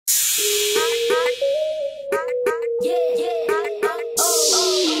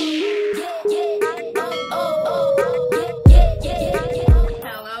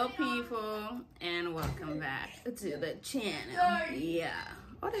channel. Yeah.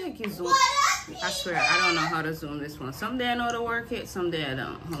 What the heck is zoom? I swear, I don't know how to zoom this one. Someday I know how to work it, someday I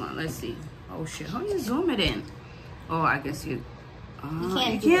don't. Hold on, let's see. Oh shit, how you zoom it in? Oh, I guess you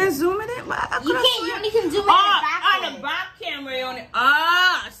can't zoom it in? You only can zoom it in the back. On the back camera, you only,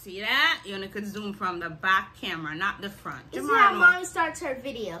 see that? You only could zoom from the back camera, not the front. This is how Mom starts her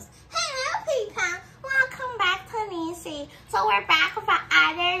videos. Hello, people. Welcome back to Nisi. So we're back with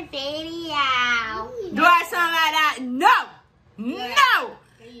another video. Do I sound like that? No! No!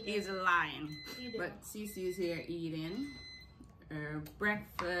 He's lying. But Cece's here eating her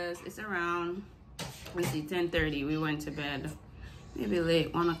breakfast. It's around, let's see, 10:30. We went to bed maybe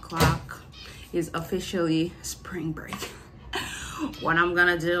late, 1 o'clock. Is officially spring break. What I'm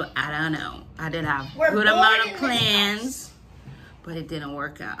gonna do, I don't know. I did have a good amount of plans, but it didn't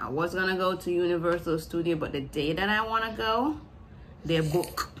work out. I was gonna go to Universal Studio, but the day that I wanna go, they're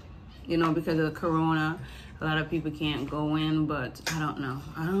booked. You know, because of the corona, a lot of people can't go in, but I don't know.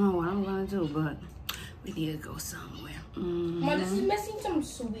 I don't know what I'm gonna do, but we need to go somewhere. Mom, this is missing some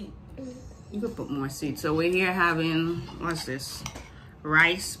sweet. You could put more sweet. So we're here having, what's this?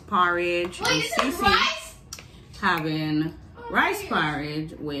 Rice porridge. And Cece having rice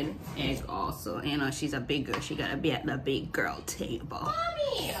porridge with egg also. You know, she's a big girl. She gotta be at the big girl table.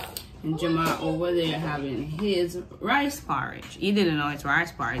 Mommy. And Jamar over there having his rice porridge. You didn't know it's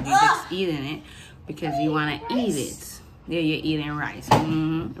rice porridge. You're just eating it because you want to eat it. Yeah, you're eating rice.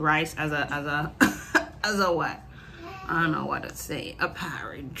 Rice as a as a what? I don't know what to say. A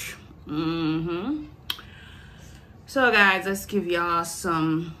porridge. So guys, let's give y'all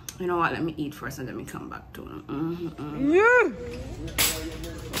some. You know what? Let me eat first and then we come back to them.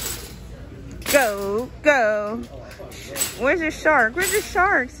 Go, go. Where's the shark? Where's the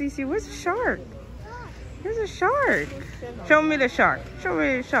shark, Cece? Where's the shark? Where's the shark? Show me the shark. Show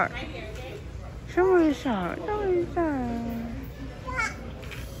me the shark. Show me the shark. Show me the shark.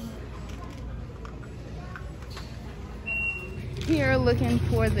 Here looking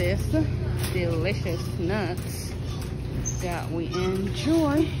for this delicious nuts that we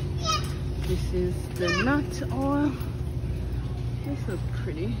enjoy. This is the nut oil. This looks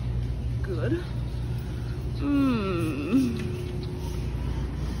pretty good.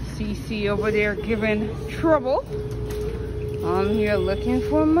 Cece over there giving trouble. I'm here looking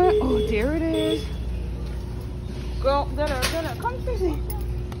for my, oh, there it is. Go, get her, come Cece.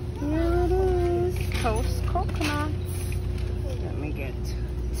 Here it is, toast coconuts. Let me get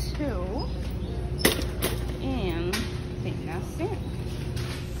 2. And I think that's it.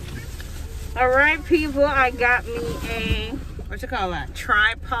 All right, people, I got me a, what you call that,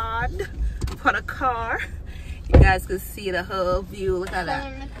 tripod for the car. You guys can see the whole view. Look at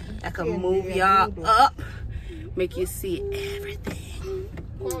that. I can move y'all up, make you see everything.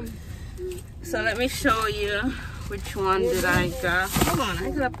 So let me show you which one did I got. Hold on, I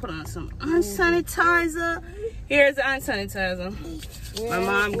gotta put on some hand sanitizer. Here's the hand sanitizer. My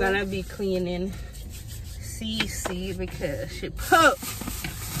mom gonna be cleaning Cece because she pooped.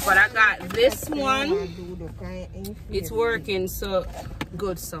 But I got this one. It's working so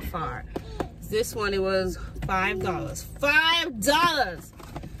good so far. This one, it was $5. $5!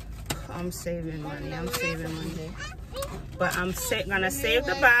 I'm saving money. I'm saving money. But I'm gonna save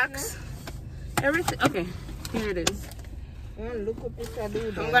the box. Everything. Okay, here it is.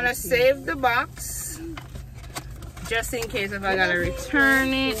 I'm gonna save the box just in case if I gotta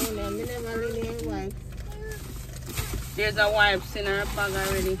return it. There's a wipes in our bag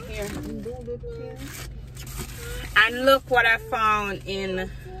already here. And look what I found in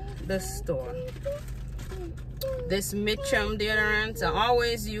the store. This Mitchum deodorant. I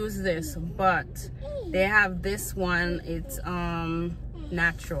always use this, but they have this one. It's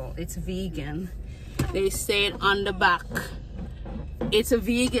natural. It's vegan. They say it on the back. It's a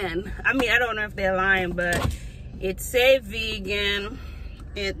vegan. I mean, I don't know if they're lying, but it say vegan.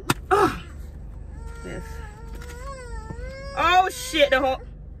 It this. Oh shit, the whole,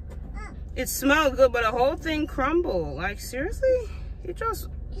 it smells good, but the whole thing crumbled. Like seriously, it just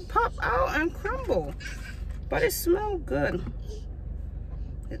pop out and crumble. But it smells good.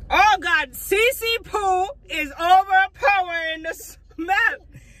 Oh God, Cece poo is overpowering the smell.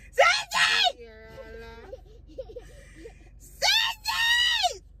 Cece!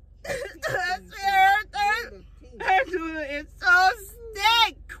 Cece! It's so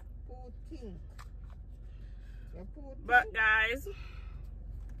thick. But guys,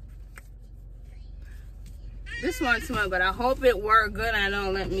 this one smells good. I hope it worked good. I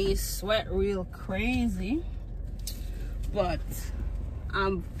don't let me sweat real crazy. But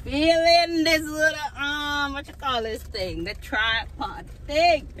I'm feeling this little, what you call this thing? The tripod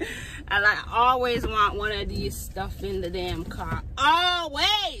thing. And I always want one of these stuff in the damn car.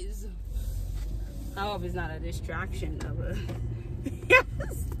 Always! I hope it's not a distraction though.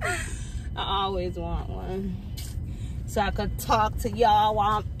 Yes. I always want one. So I could talk to y'all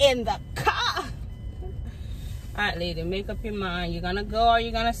while I'm in the car. Alright, lady, make up your mind. You gonna go or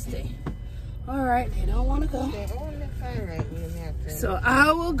you gonna stay? Alright, they don't wanna go. So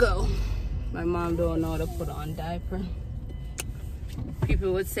I will go. My mom don't know how to put on diaper.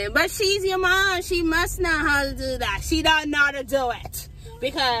 People would say, but she's your mom. She must know how to do that. She don't know how to do it.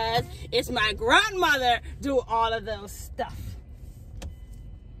 Because it's my grandmother do all of those stuff.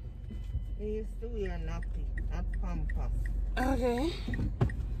 He used to wear nappy, not pampas. Okay.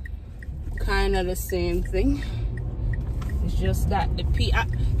 Kind of the same thing. It's just that the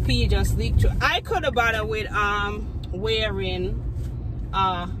pee just leaked through. I could have bothered with wearing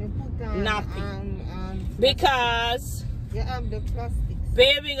nappy because you have the plastics.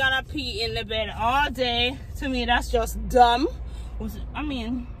 Baby gonna pee in the bed all day. To me, that's just dumb. I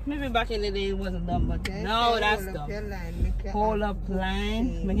mean, maybe back in the day it wasn't dumb, but no, that's dumb. Hold up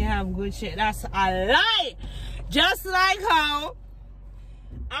line, make you have good shit. That's a lie. Just like how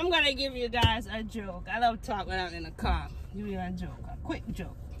I'm gonna give you guys a joke. I love talking when I'm in the car. Give you a joke, a quick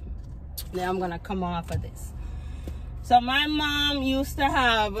joke. Then I'm gonna come off of this. So my mom used to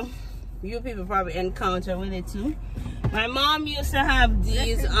have, you people probably encounter with it too. My mom used to have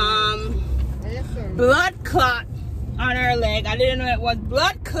these blood clot on her leg. I didn't know it was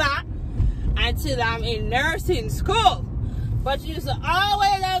blood clot until I'm in nursing school. But she used to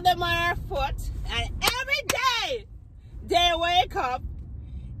always have them on her foot, and every day they wake up,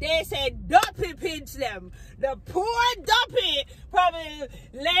 they say Duppy pinched them. The poor Duppy probably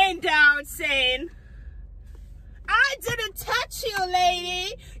laying down saying, I didn't touch you,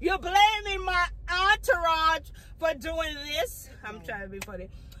 lady. You're blaming my entourage for doing this. I'm trying to be funny.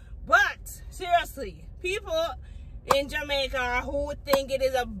 But seriously, people in Jamaica who think it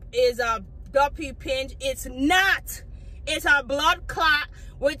is a Duppy pinch, it's not. It's a blood clot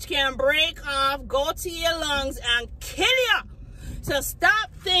which can break off, go to your lungs, and kill you. So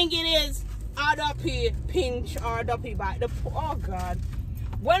stop thinking it's a Duppy pinch or a Duppy bite. Oh God.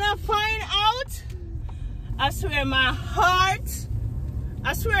 When I find out, I swear my heart,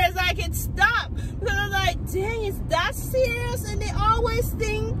 I swear it's like it stopped. Because I was like, dang, is that serious? And they always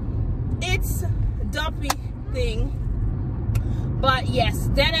think it's Duppy thing. But yes,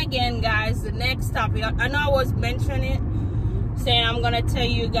 then again, guys, the next topic, I know I was mentioning it, saying I'm going to tell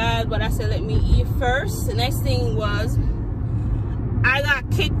you guys, but I said let me eat first. The next thing was, I got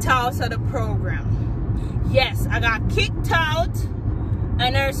kicked out of the program. Yes, I got kicked out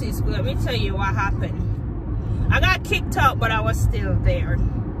of nursing school. Let me tell you what happened. I got kicked out, but I was still there.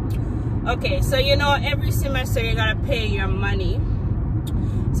 Okay, so you know, every semester you gotta pay your money.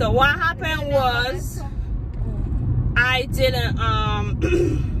 So what happened was, I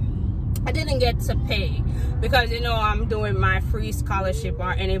didn't get to pay because you know I'm doing my free scholarship,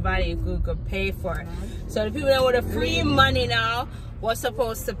 or anybody who could pay for it. So the people that with the free money now was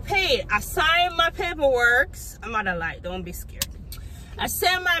supposed to pay. I signed my paperwork. I'm not a lie, don't be scared. I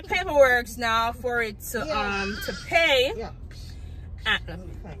sent my paperwork now for it to pay. Yeah. Let me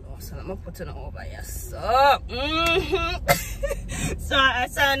so I'm gonna put it over. Yes. So so I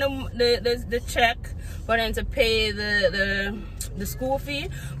signed the check for them to pay the school fee,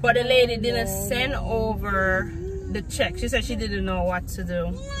 but the lady didn't send over the check. She said she didn't know what to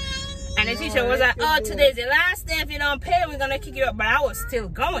do. And the teacher was like, oh, today's the last day. If you don't pay, we're gonna kick you up. But I was still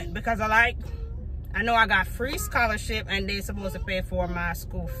going because I know I got free scholarship and they're supposed to pay for my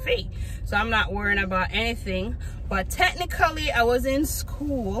school fee. So I'm not worrying about anything. But technically I was in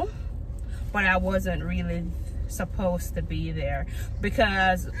school, but I wasn't really supposed to be there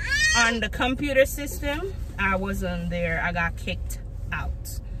because on the computer system, I wasn't there. I got kicked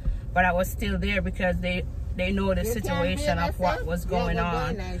out. But I was still there because they know the situation of what was going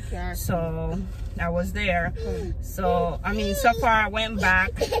on. So I was there. So I mean, so far I went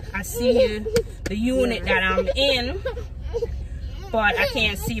back. I see the unit that I'm in, but I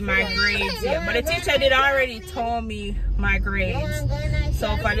can't see my grades yet. But the teacher did already told me my grades.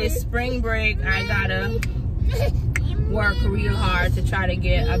 So for this spring break, I gotta work real hard to try to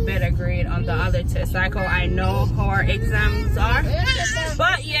get a better grade on the other test. Like how I know how our exams are.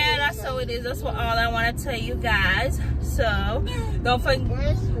 But yeah, that's how it is. That's all I want to tell you guys. So don't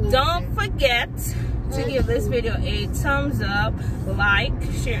forget to give this video a thumbs up, like,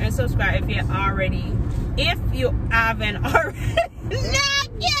 share, and subscribe if you haven't already. Not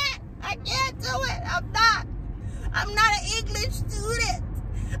yet. I can't do it. I'm not an English student.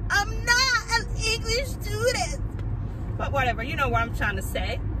 whatever. You know what I'm trying to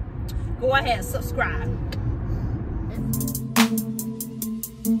say. Go ahead, subscribe.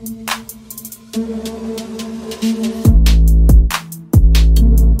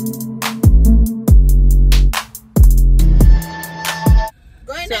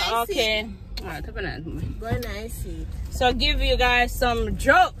 Okay. Alright, go and I see it. So I'll give you guys some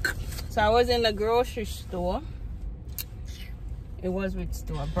joke. So I was in the grocery store. It was which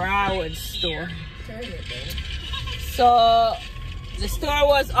store? Broward store. So the store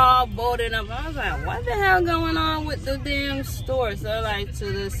was all boarded up. I was like, what the hell going on with the damn store? So like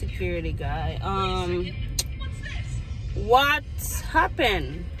to the security guy, what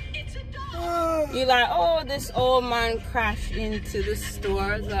happened? You're like, oh, this old man crashed into the store.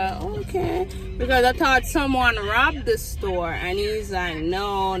 I was like, okay, because I thought someone robbed the store, and he's like,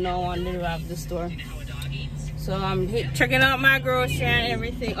 no, no one did rob the store. So I'm checking out my grocery and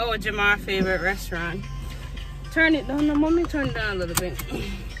everything. Oh, Jamar's favorite restaurant. Turn it down, no, mommy, turn it down a little bit.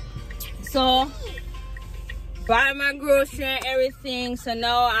 So buy my grocery and everything. So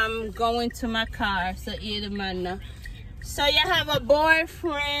now I'm going to my car. So here the man now. So you have a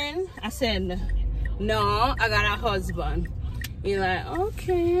boyfriend? I said, no, I got a husband. He's like,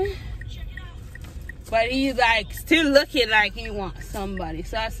 okay. But he's like still looking like he wants somebody.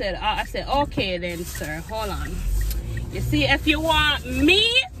 So I said, okay then, sir, hold on. You see, if you want me,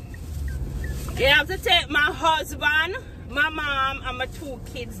 you have to take my husband, my mom, and my 2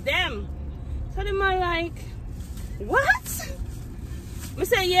 kids, them. So the man like, what? I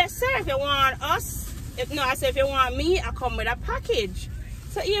said, yes, sir, if you want us. I said, if you want me, I come with a package.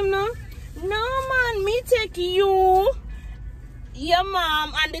 So him no man, me take you, your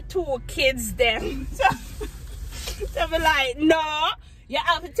mom, and the 2 kids them. So be like, no, you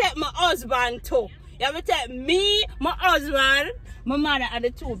have to take my husband too. You have to take me, my husband, my mother, and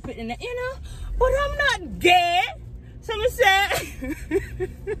the 2 kids, you know. But I'm not gay. So I say,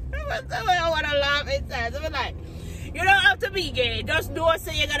 I want to laugh inside. So I'm like, you don't have to be gay. Just don't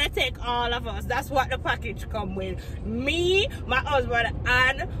say you're gonna take all of us. That's what the package come with. Me, my husband,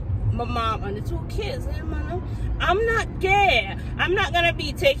 and my mom, and the 2 kids. I'm not gay. I'm not gonna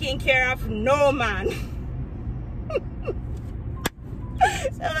be taking care of no man.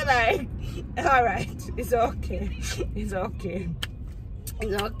 So I'm like, all right, it's okay. It's okay.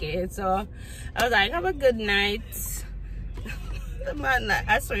 It's okay. So I was like, have a good night. The man,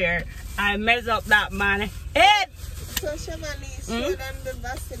 I swear, I mess up that man's head. So Shamani, show them the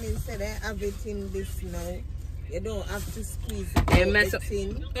Vaseline so they have it in this now. You don't have to squeeze it in.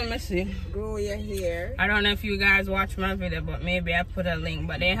 Let me see. Grow your hair. I don't know if you guys watch my video, but maybe I put a link.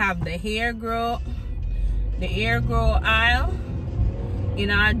 But they have the hair grow aisle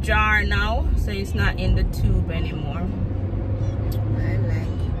in a jar now, so it's not in the tube anymore. I like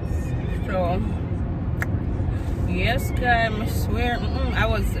it. So yes, guys, I swear, I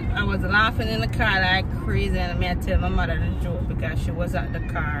was laughing in the car like crazy, and I tell my mother the joke because she was at the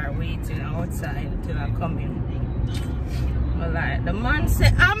car waiting outside until I come in. But like, the man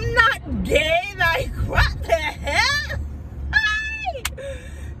said, I'm not gay. Like, what the hell?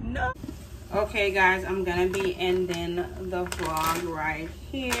 No. Okay, guys, I'm gonna be ending the vlog right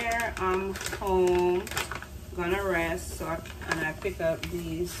here. I'm home, gonna rest, and I pick up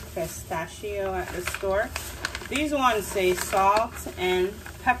these pistachio at the store. These ones say salt and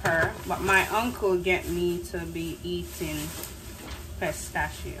pepper, but my uncle get me to be eating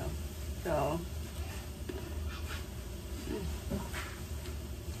pistachio. So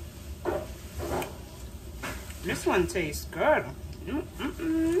this one tastes good.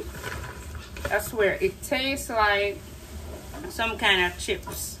 I swear, it tastes like some kind of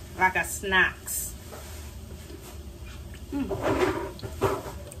chips, like a snacks.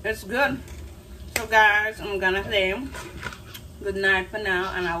 It's good. So guys, I'm gonna say good night for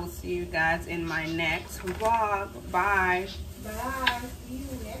now, and I will see you guys in my next vlog. Bye. Bye. See you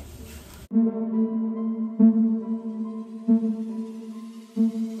next week.